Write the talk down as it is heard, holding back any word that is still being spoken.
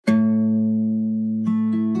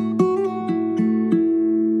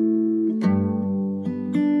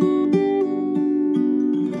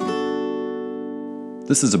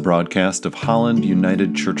This is a broadcast of Holland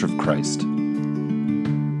United Church of Christ. At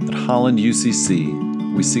Holland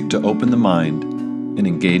UCC, we seek to open the mind and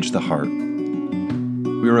engage the heart.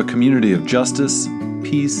 We are a community of justice,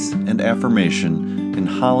 peace, and affirmation in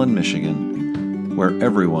Holland, Michigan, where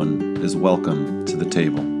everyone is welcome to the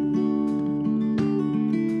table.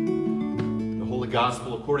 The Holy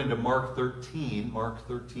Gospel according to Mark 13,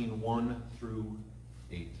 1 through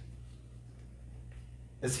 8.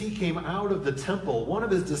 As he came out of the temple, one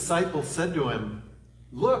of his disciples said to him,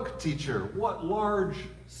 "Look, teacher, what large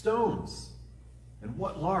stones and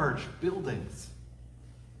what large buildings."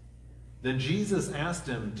 Then Jesus asked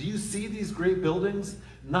him, "Do you see these great buildings?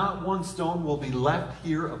 Not one stone will be left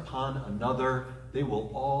here upon another. They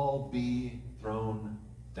will all be thrown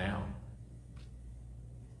down."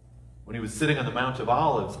 When he was sitting on the Mount of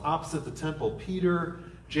Olives opposite the temple, Peter,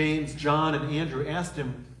 James, John, and Andrew asked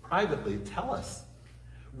him privately, "Tell us,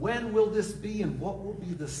 when will this be, and what will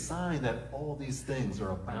be the sign that all these things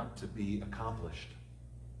are about to be accomplished?"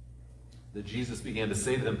 Then Jesus began to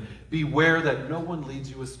say to them, "Beware that no one leads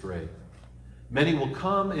you astray. Many will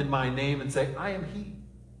come in my name and say, 'I am he,'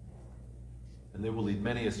 and they will lead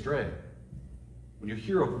many astray. When you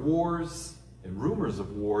hear of wars and rumors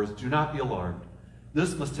of wars, do not be alarmed.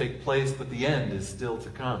 This must take place, but the end is still to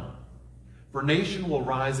come. For nation will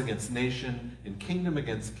rise against nation, and kingdom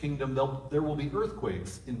against kingdom. There will be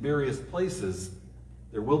earthquakes in various places.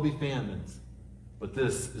 There will be famines. But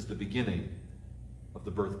this is the beginning of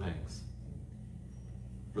the birth pangs."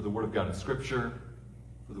 For the word of God in Scripture,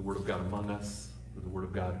 for the word of God among us, for the word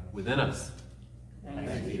of God within us.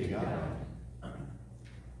 Thanks be to God.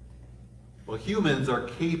 Well, humans are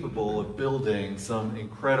capable of building some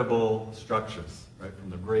incredible structures, right? From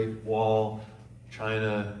the Great Wall,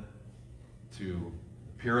 China, to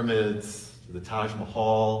the pyramids, to the Taj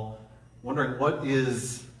Mahal. Wondering, what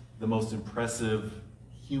is the most impressive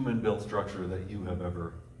human-built structure that you have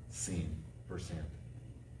ever seen firsthand?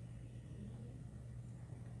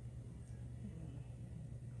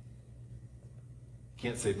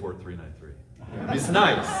 Can't say Fort 393. I mean, it's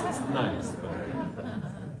nice. It's nice. But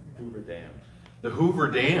Hoover Dam. the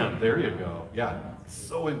Hoover Dam, there you go. Yeah,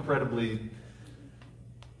 so incredibly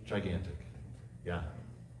gigantic. Yeah.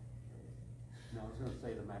 No, I was going to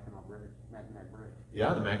say the Mackinac Bridge.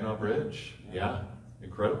 Yeah, the Mackinac Bridge. Yeah,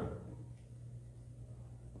 incredible.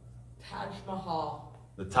 Taj Mahal.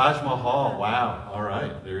 The Taj Mahal. Wow. All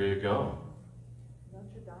right, there you go.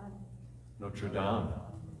 Notre Dame. Notre Dame.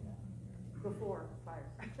 Before fire.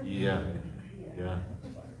 Yeah. Yeah.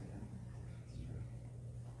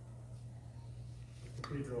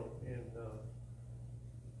 Cathedral in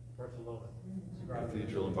Barcelona.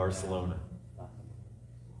 Cathedral in Barcelona.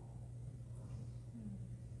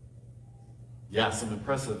 Yeah, some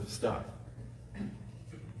impressive stuff.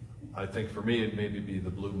 I think for me it maybe be the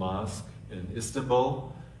Blue Mosque in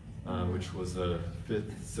Istanbul, which was a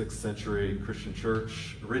 5th, 6th century Christian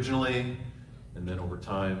church originally, and then over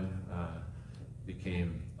time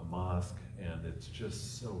became a mosque, and it's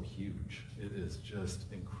just so huge. It is just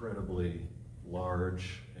incredibly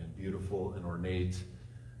large and beautiful and ornate.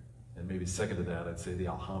 And maybe second to that, I'd say the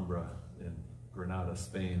Alhambra in Granada,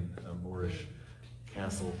 Spain, a Moorish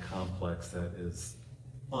castle complex that is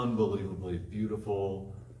unbelievably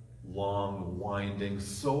beautiful, long, winding,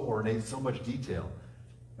 so ornate, so much detail.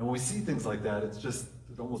 And when we see things like that,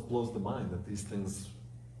 it almost blows the mind that these things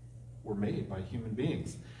were made by human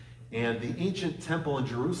beings. And the ancient temple in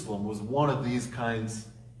Jerusalem was one of these kinds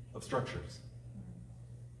of structures.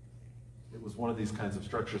 It was one of these kinds of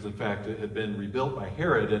structures. In fact, it had been rebuilt by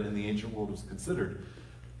Herod, and in the ancient world was considered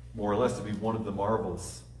more or less to be one of the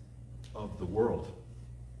marvels of the world.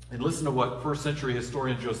 And listen to what 1st century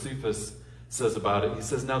historian Josephus says about it. He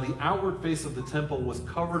says, "Now the outward face of the temple was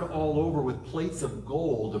covered all over with plates of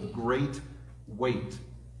gold of great weight.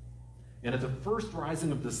 And at the first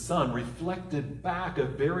rising of the sun reflected back a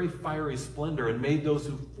very fiery splendor and made those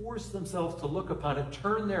who forced themselves to look upon it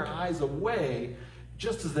turn their eyes away,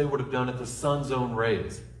 just as they would have done at the sun's own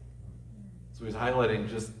rays." So he's highlighting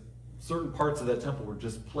just certain parts of that temple were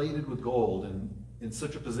just plated with gold and in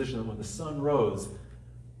such a position that when the sun rose,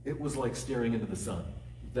 it was like staring into the sun.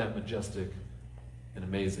 That majestic and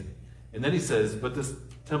amazing. And then he says, "But this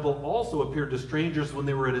temple also appeared to strangers when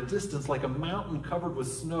they were at a distance like a mountain covered with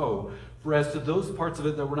snow. For as to those parts of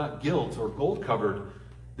it that were not gilt or gold covered,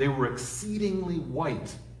 they were exceedingly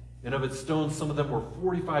white. And of its stones, some of them were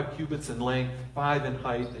 45 cubits in length, 5 in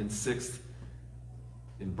height, and 6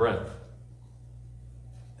 in breadth."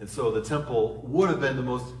 And so the temple would have been the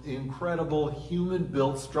most incredible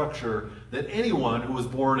human-built structure that anyone who was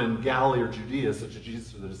born in Galilee or Judea, such as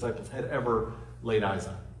Jesus or the disciples, had ever laid eyes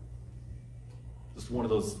on. Just one of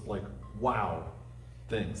those, like, wow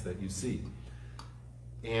things that you see.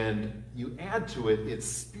 And you add to it its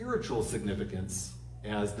spiritual significance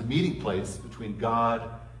as the meeting place between God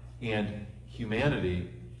and humanity,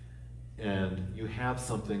 and you have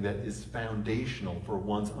something that is foundational for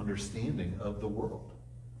one's understanding of the world,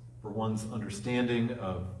 for one's understanding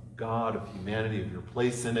of God, of humanity, of your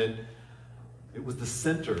place in it. It was the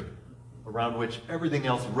center around which everything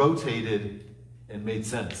else rotated and made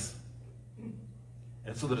sense.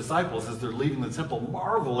 And so the disciples, as they're leaving the temple,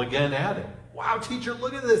 marvel again at it. Wow, teacher,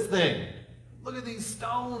 look at this thing. Look at these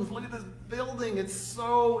stones. Look at this building. It's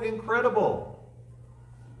so incredible.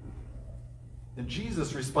 And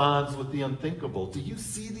Jesus responds with the unthinkable. Do you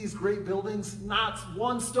see these great buildings? Not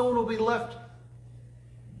one stone will be left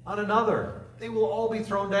on another. They will all be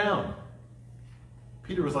thrown down.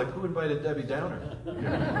 Peter was like, who invited Debbie Downer? You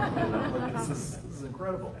know, like, this is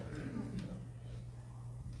incredible.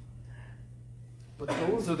 But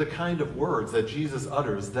those are the kind of words that Jesus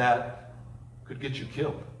utters that could get you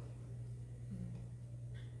killed.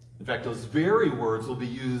 In fact, those very words will be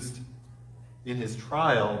used in his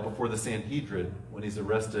trial before the Sanhedrin when he's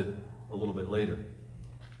arrested a little bit later.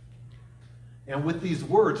 And with these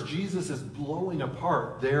words, Jesus is blowing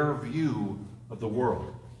apart their view of the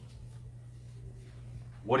world.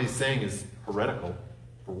 What he's saying is heretical,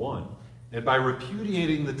 for one. And by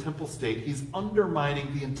repudiating the temple state, he's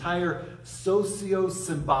undermining the entire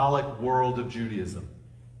socio-symbolic world of Judaism.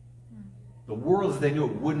 The world as they knew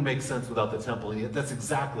it wouldn't make sense without the temple, and yet that's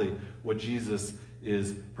exactly what Jesus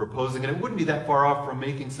is proposing. And it wouldn't be that far off from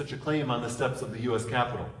making such a claim on the steps of the U.S.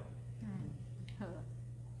 Capitol.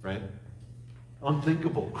 Right?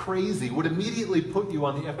 Unthinkable, crazy, would immediately put you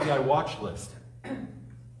on the FBI watch list.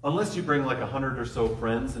 Unless you bring like 100 or so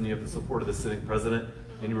friends and you have the support of the sitting president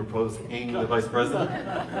and you propose hanging the vice president.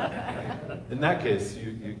 In that case,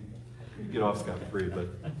 you get off scot-free, but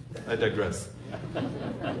I digress.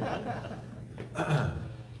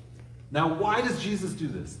 Now, why does Jesus do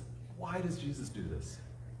this? Why does Jesus do this?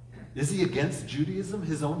 Is he against Judaism,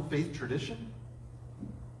 his own faith tradition?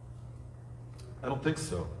 I don't think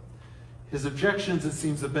so. His objections, it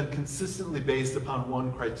seems, have been consistently based upon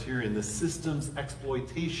one criterion: the system's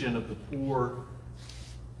exploitation of the poor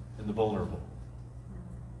and the vulnerable.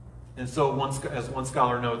 And so, as one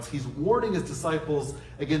scholar notes, he's warning his disciples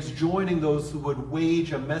against joining those who would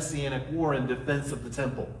wage a messianic war in defense of the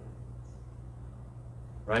temple.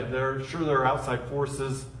 Right? There are outside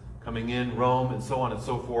forces coming in, Rome, and so on and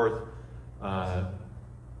so forth. But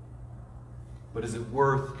is it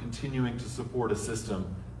worth continuing to support a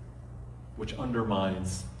system which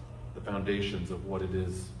undermines the foundations of what it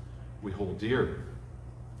is we hold dear?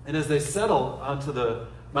 And as they settle onto the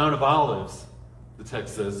Mount of Olives, the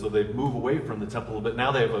text says, so they move away from the temple a little bit.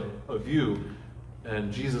 Now they have a view,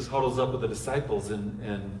 and Jesus huddles up with the disciples,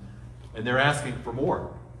 and they're asking for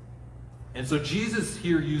more. And so Jesus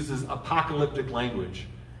here uses apocalyptic language,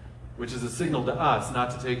 which is a signal to us not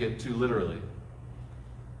to take it too literally,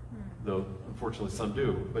 though unfortunately some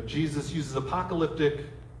do. But Jesus uses apocalyptic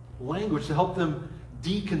language to help them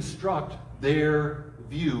deconstruct their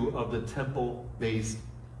view of the temple-based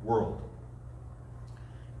world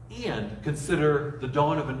and consider the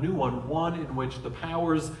dawn of a new one in which the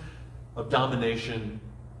powers of domination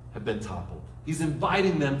have been toppled. He's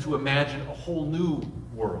inviting them to imagine a whole new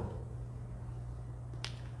world.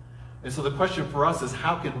 And so the question for us is,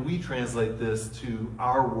 how can we translate this to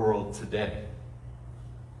our world today?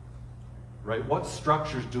 Right? What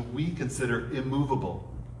structures do we consider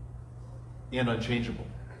immovable and unchangeable?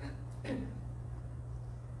 And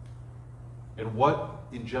what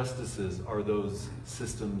injustices are those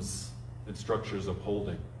systems and structures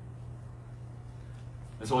upholding?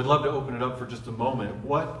 And so I'd love to open it up for just a moment.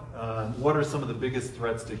 What are some of the biggest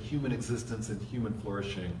threats to human existence and human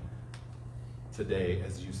flourishing today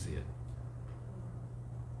as you see it?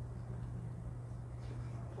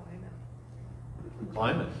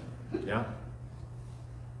 Climate, yeah.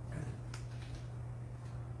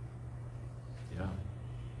 Yeah.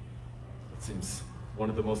 That seems one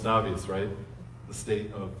of the most obvious, right? The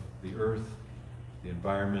state of the earth, the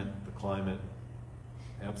environment, the climate.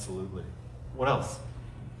 Absolutely. That else?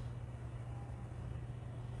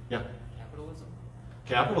 Yeah. Capitalism.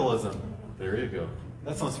 Capitalism. There you go.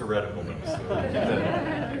 That sounds heretical, though. So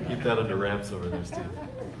keep that under wraps over there, Steve.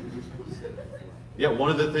 Yeah, one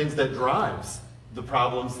of the things that drives the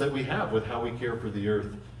problems that we have with how we care for the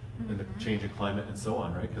earth and the changing climate and so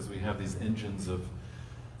on, right? Because we have these engines of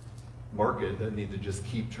market that need to just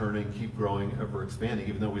keep turning, keep growing, ever expanding,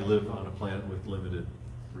 even though we live on a planet with limited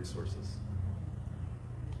resources.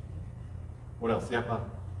 What else? Yeah, Bob?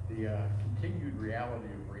 The continued reality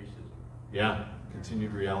of racism. Yeah,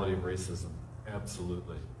 continued reality of racism.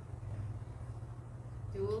 Absolutely.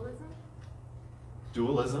 Dualism?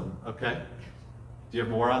 Dualism, okay. Do you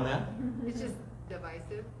have more on that? It's just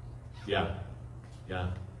divisive. Yeah,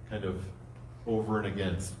 kind of over and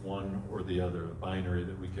against one or the other, a binary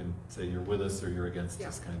that we can say you're with us or you're against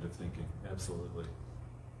us kind of thinking. Absolutely.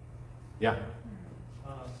 Yeah.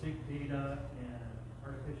 Big data and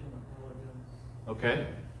artificial intelligence. Okay.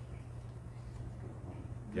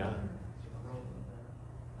 Yeah.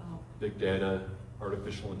 Oh. Big data,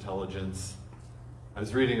 artificial intelligence. I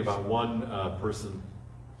was reading about one person,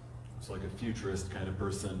 it's like a futurist kind of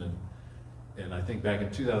person, and I think back in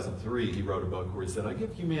 2003 he wrote a book where he said, I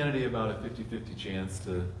give humanity about a 50-50 chance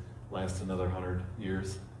to last another 100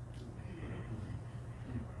 years.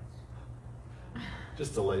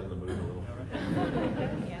 Just to lighten the mood a little.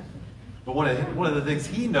 Yeah. But one of the things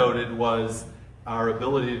he noted was our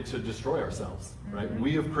ability to destroy ourselves, right?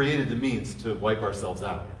 We have created the means to wipe ourselves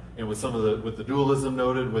out. And with with the dualism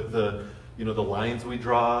noted, with the lines we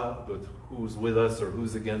draw, with who's with us or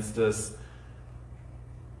who's against us,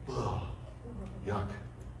 ugh, yuck.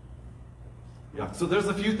 Yuck. So there's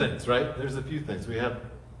a few things, right? There's a few things. We have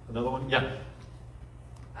another one? Yeah.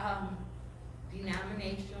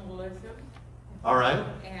 Denominationalism All right.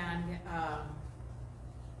 and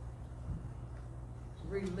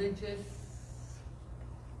religious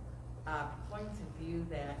points of view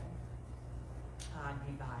that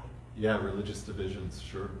divide. Yeah, religious divisions,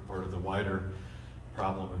 sure, part of the wider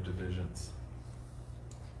problem of divisions.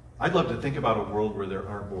 I'd love to think about a world where there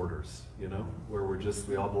aren't borders, where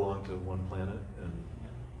we all belong to one planet, and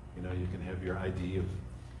you can have your ID of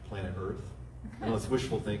planet Earth. I know it's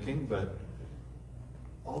wishful thinking, but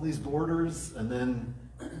all these borders, and then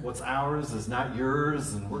what's ours is not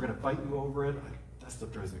yours, and we're going to fight you over it. That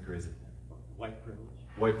stuff drives me crazy. White privilege.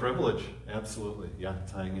 White privilege, absolutely. Yeah,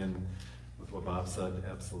 tying in with what Bob said,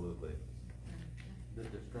 absolutely. The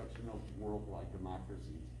destruction of worldwide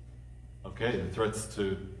democracy. Okay, the threats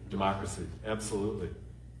to democracy, absolutely.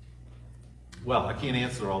 Well, I can't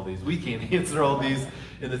answer all these. We can't answer all these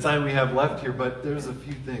in the time we have left here, but there's a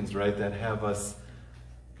few things, right, that have us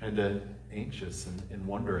kind of anxious and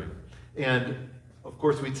wondering. And, of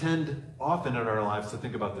course, we tend often in our lives to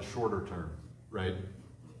think about the shorter term, right?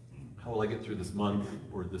 How will I get through this month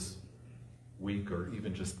or this week or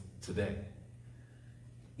even just today?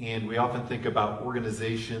 And we often think about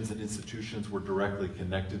organizations and institutions we're directly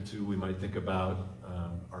connected to. We might think about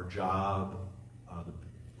our job, the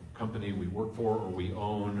company we work for or we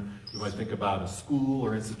own. We might think about a school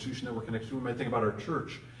or institution that we're connected to. We might think about our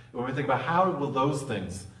church. We might think about how will those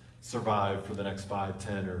things survive for the next 5,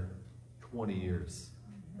 10, or 20 years,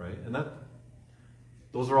 right? And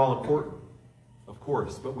those are all important, of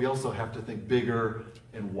course, but we also have to think bigger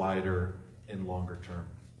and wider and longer term.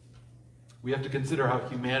 We have to consider how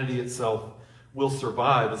humanity itself will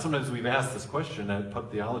survive. And sometimes we've asked this question at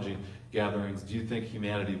Pub Theology gatherings, do you think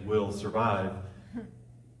humanity will survive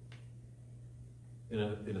in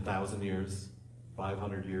 1,000 years,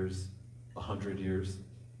 500 years, 100 years?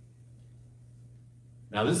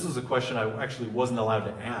 Now, this is a question I actually wasn't allowed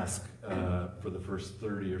to ask for the first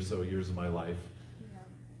 30 or so years of my life,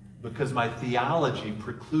 because my theology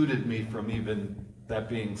precluded me from even that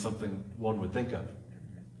being something one would think of.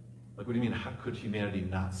 Like, what do you mean, how could humanity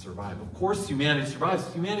not survive? Of course humanity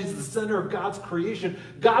survives. Humanity is the center of God's creation.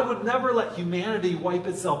 God would never let humanity wipe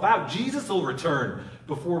itself out. Jesus will return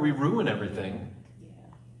before we ruin everything.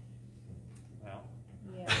 Well,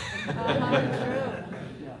 True.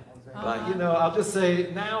 But, I'll just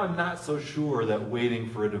say, now I'm not so sure that waiting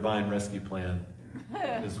for a divine rescue plan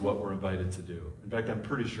is what we're invited to do. In fact, I'm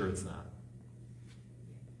pretty sure it's not.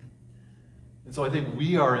 And so I think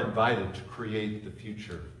we are invited to create the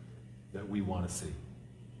future that we want to see.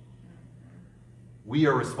 We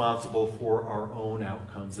are responsible for our own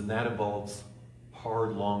outcomes, and that involves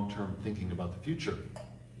hard, long-term thinking about the future.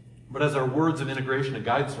 But as our words of integration and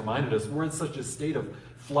guidance reminded us, we're in such a state of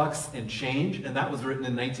flux and change, and that was written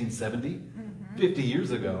in 1970, 50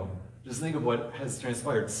 years ago. Just think of what has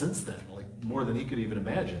transpired since then, like more than he could even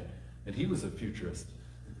imagine. And he was a futurist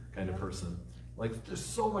kind of person. Like, there's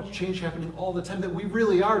so much change happening all the time that we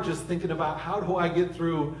really are just thinking about, how do I get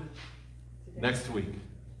through next week?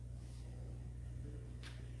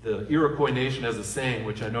 The Iroquois Nation has a saying,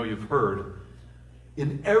 which I know you've heard: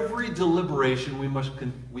 in every deliberation,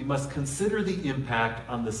 we must consider the impact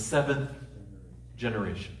on the 7th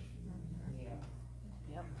generation.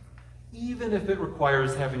 Yep. Even if it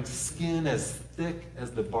requires having skin as thick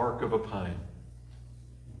as the bark of a pine.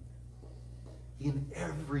 In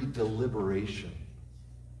every deliberation.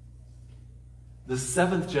 The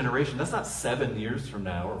seventh generation, that's not 7 years from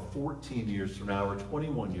now, or 14 years from now, or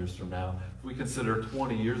 21 years from now. If we consider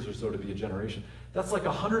 20 years or so to be a generation, that's like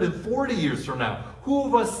 140 years from now. Who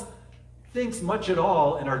of us thinks much at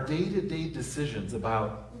all in our day-to-day decisions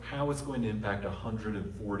about how it's going to impact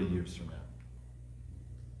 140 years from now?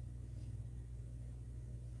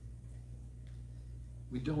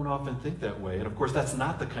 We don't often think that way. And of course, that's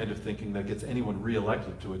not the kind of thinking that gets anyone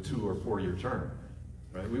reelected to a 2 or 4 year term.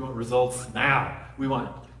 Right? We want results now. We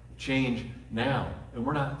want change now. And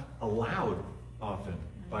we're not allowed often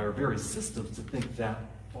by our very systems to think that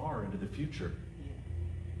far into the future.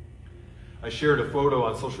 I shared a photo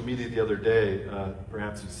on social media the other day,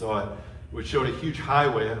 perhaps you saw it, which showed a huge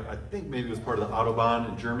highway. I think maybe it was part of the Autobahn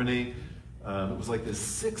in Germany. It was like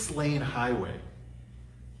this 6-lane highway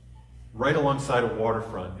right alongside a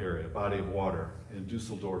waterfront area, body of water in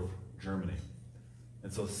Dusseldorf, Germany.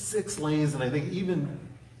 And so 6 lanes, and I think even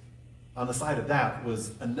on the side of that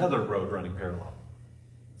was another road running parallel.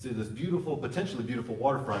 See this beautiful, potentially beautiful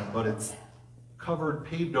waterfront, but it's covered,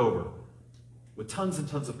 paved over with tons and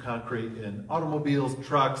tons of concrete and automobiles,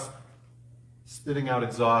 trucks, spitting out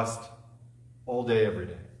exhaust all day, every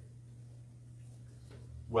day.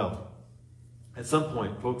 Well, at some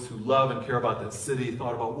point, folks who love and care about that city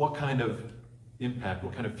thought about what kind of impact,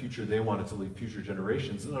 what kind of future they wanted to leave future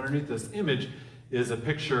generations. And underneath this image is a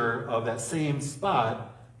picture of that same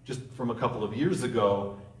spot just from a couple of years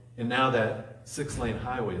ago, and now that 6-lane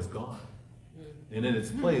highway is gone. And in its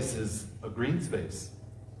place is a green space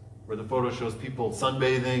where the photo shows people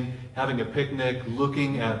sunbathing, having a picnic,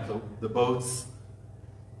 looking at the boats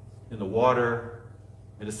in the water.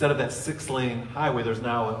 And instead of that 6-lane highway, there's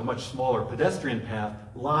now a much smaller pedestrian path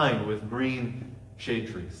lined with green shade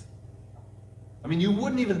trees. I mean, you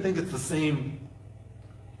wouldn't even think it's the same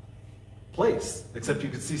place, except you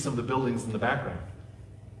could see some of the buildings in the background.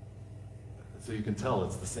 So you can tell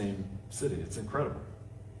it's the same city. It's incredible.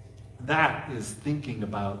 That is thinking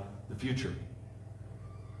about the future.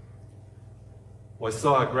 Well, I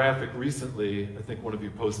saw a graphic recently, I think one of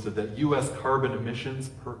you posted, that U.S. carbon emissions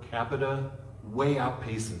per capita way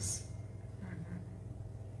outpaces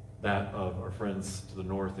that of our friends to the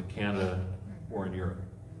north in Canada or in Europe.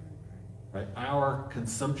 Right? Our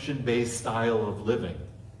consumption-based style of living,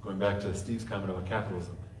 going back to Steve's comment about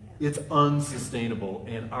capitalism, it's unsustainable,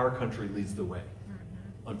 and our country leads the way,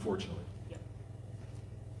 unfortunately.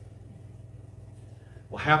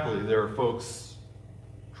 Well, happily, there are folks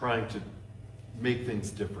trying to make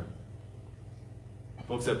things different.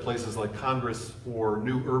 Folks at places like Congress for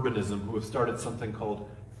New Urbanism who have started something called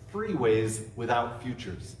Freeways Without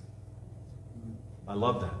Futures. I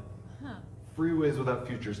love that. Freeways Without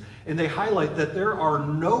Futures. And they highlight that there are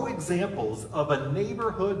no examples of a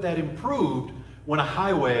neighborhood that improved when a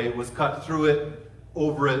highway was cut through it,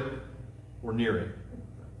 over it, or near it.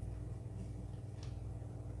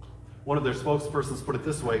 One of their spokespersons put it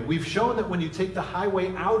this way: we've shown that when you take the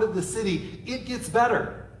highway out of the city, it gets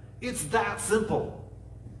better. It's that simple.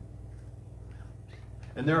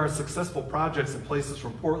 And there are successful projects in places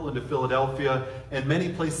from Portland to Philadelphia and many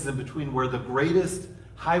places in between where the greatest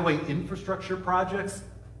highway infrastructure projects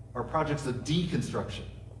are projects of deconstruction.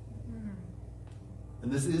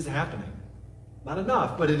 And this is happening. Not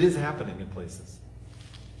enough, but it is happening in places.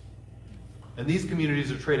 And these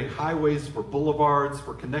communities are trading highways for boulevards,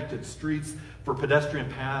 for connected streets, for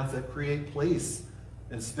pedestrian paths that create place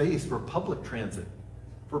and space for public transit,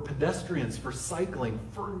 for pedestrians, for cycling,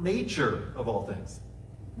 for nature, of all things.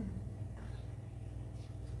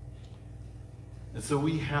 And so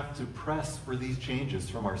we have to press for these changes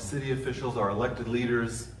from our city officials, our elected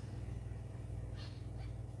leaders,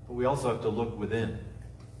 but we also have to look within.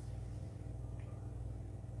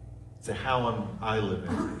 Say, how am I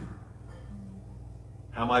living?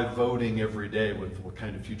 How am I voting every day with what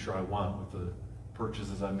kind of future I want, with the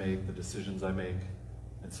purchases I make, the decisions I make,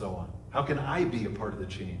 and so on? How can I be a part of the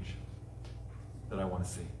change that I want to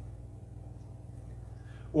see?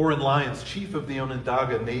 Oren Lyons, chief of the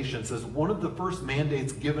Onondaga Nation, says one of the first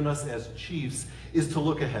mandates given us as chiefs is to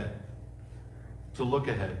look ahead. To look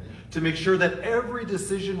ahead. To make sure that every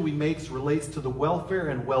decision we make relates to the welfare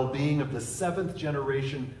and well-being of the 7th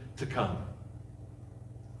generation to come.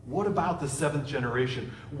 What about the 7th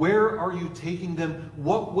generation? Where are you taking them?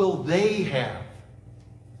 What will they have?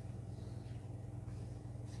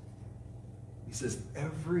 He says,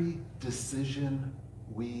 every decision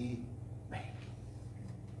we make.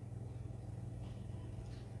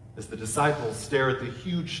 As the disciples stare at the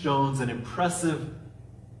huge stones and impressive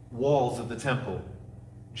walls of the temple,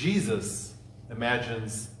 Jesus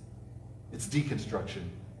imagines its deconstruction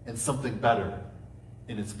and something better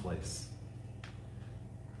in its place.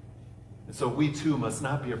 And so we too must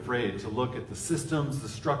not be afraid to look at the systems, the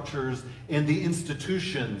structures, and the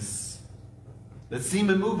institutions that seem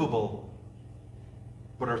immovable,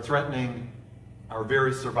 but are threatening our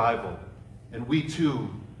very survival. And we too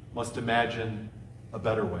must imagine a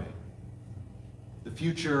better way. The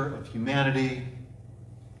future of humanity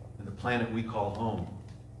and the planet we call home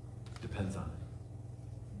depends on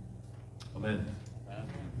it. Amen.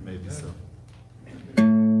 Maybe so.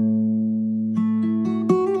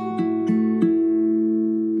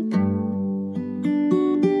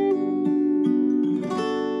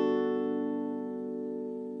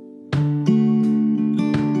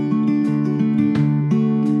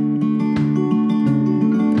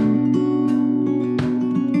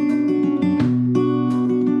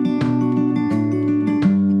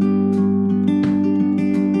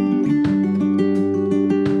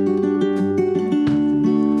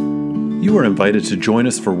 You are invited to join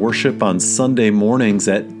us for worship on Sunday mornings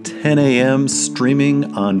at 10 a.m.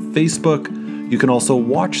 streaming on Facebook. You can also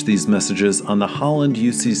watch these messages on the Holland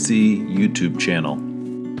UCC YouTube channel.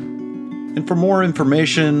 And for more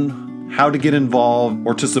information, how to get involved,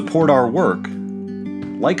 or to support our work,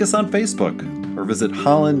 like us on Facebook or visit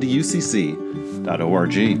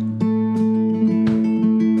hollanducc.org.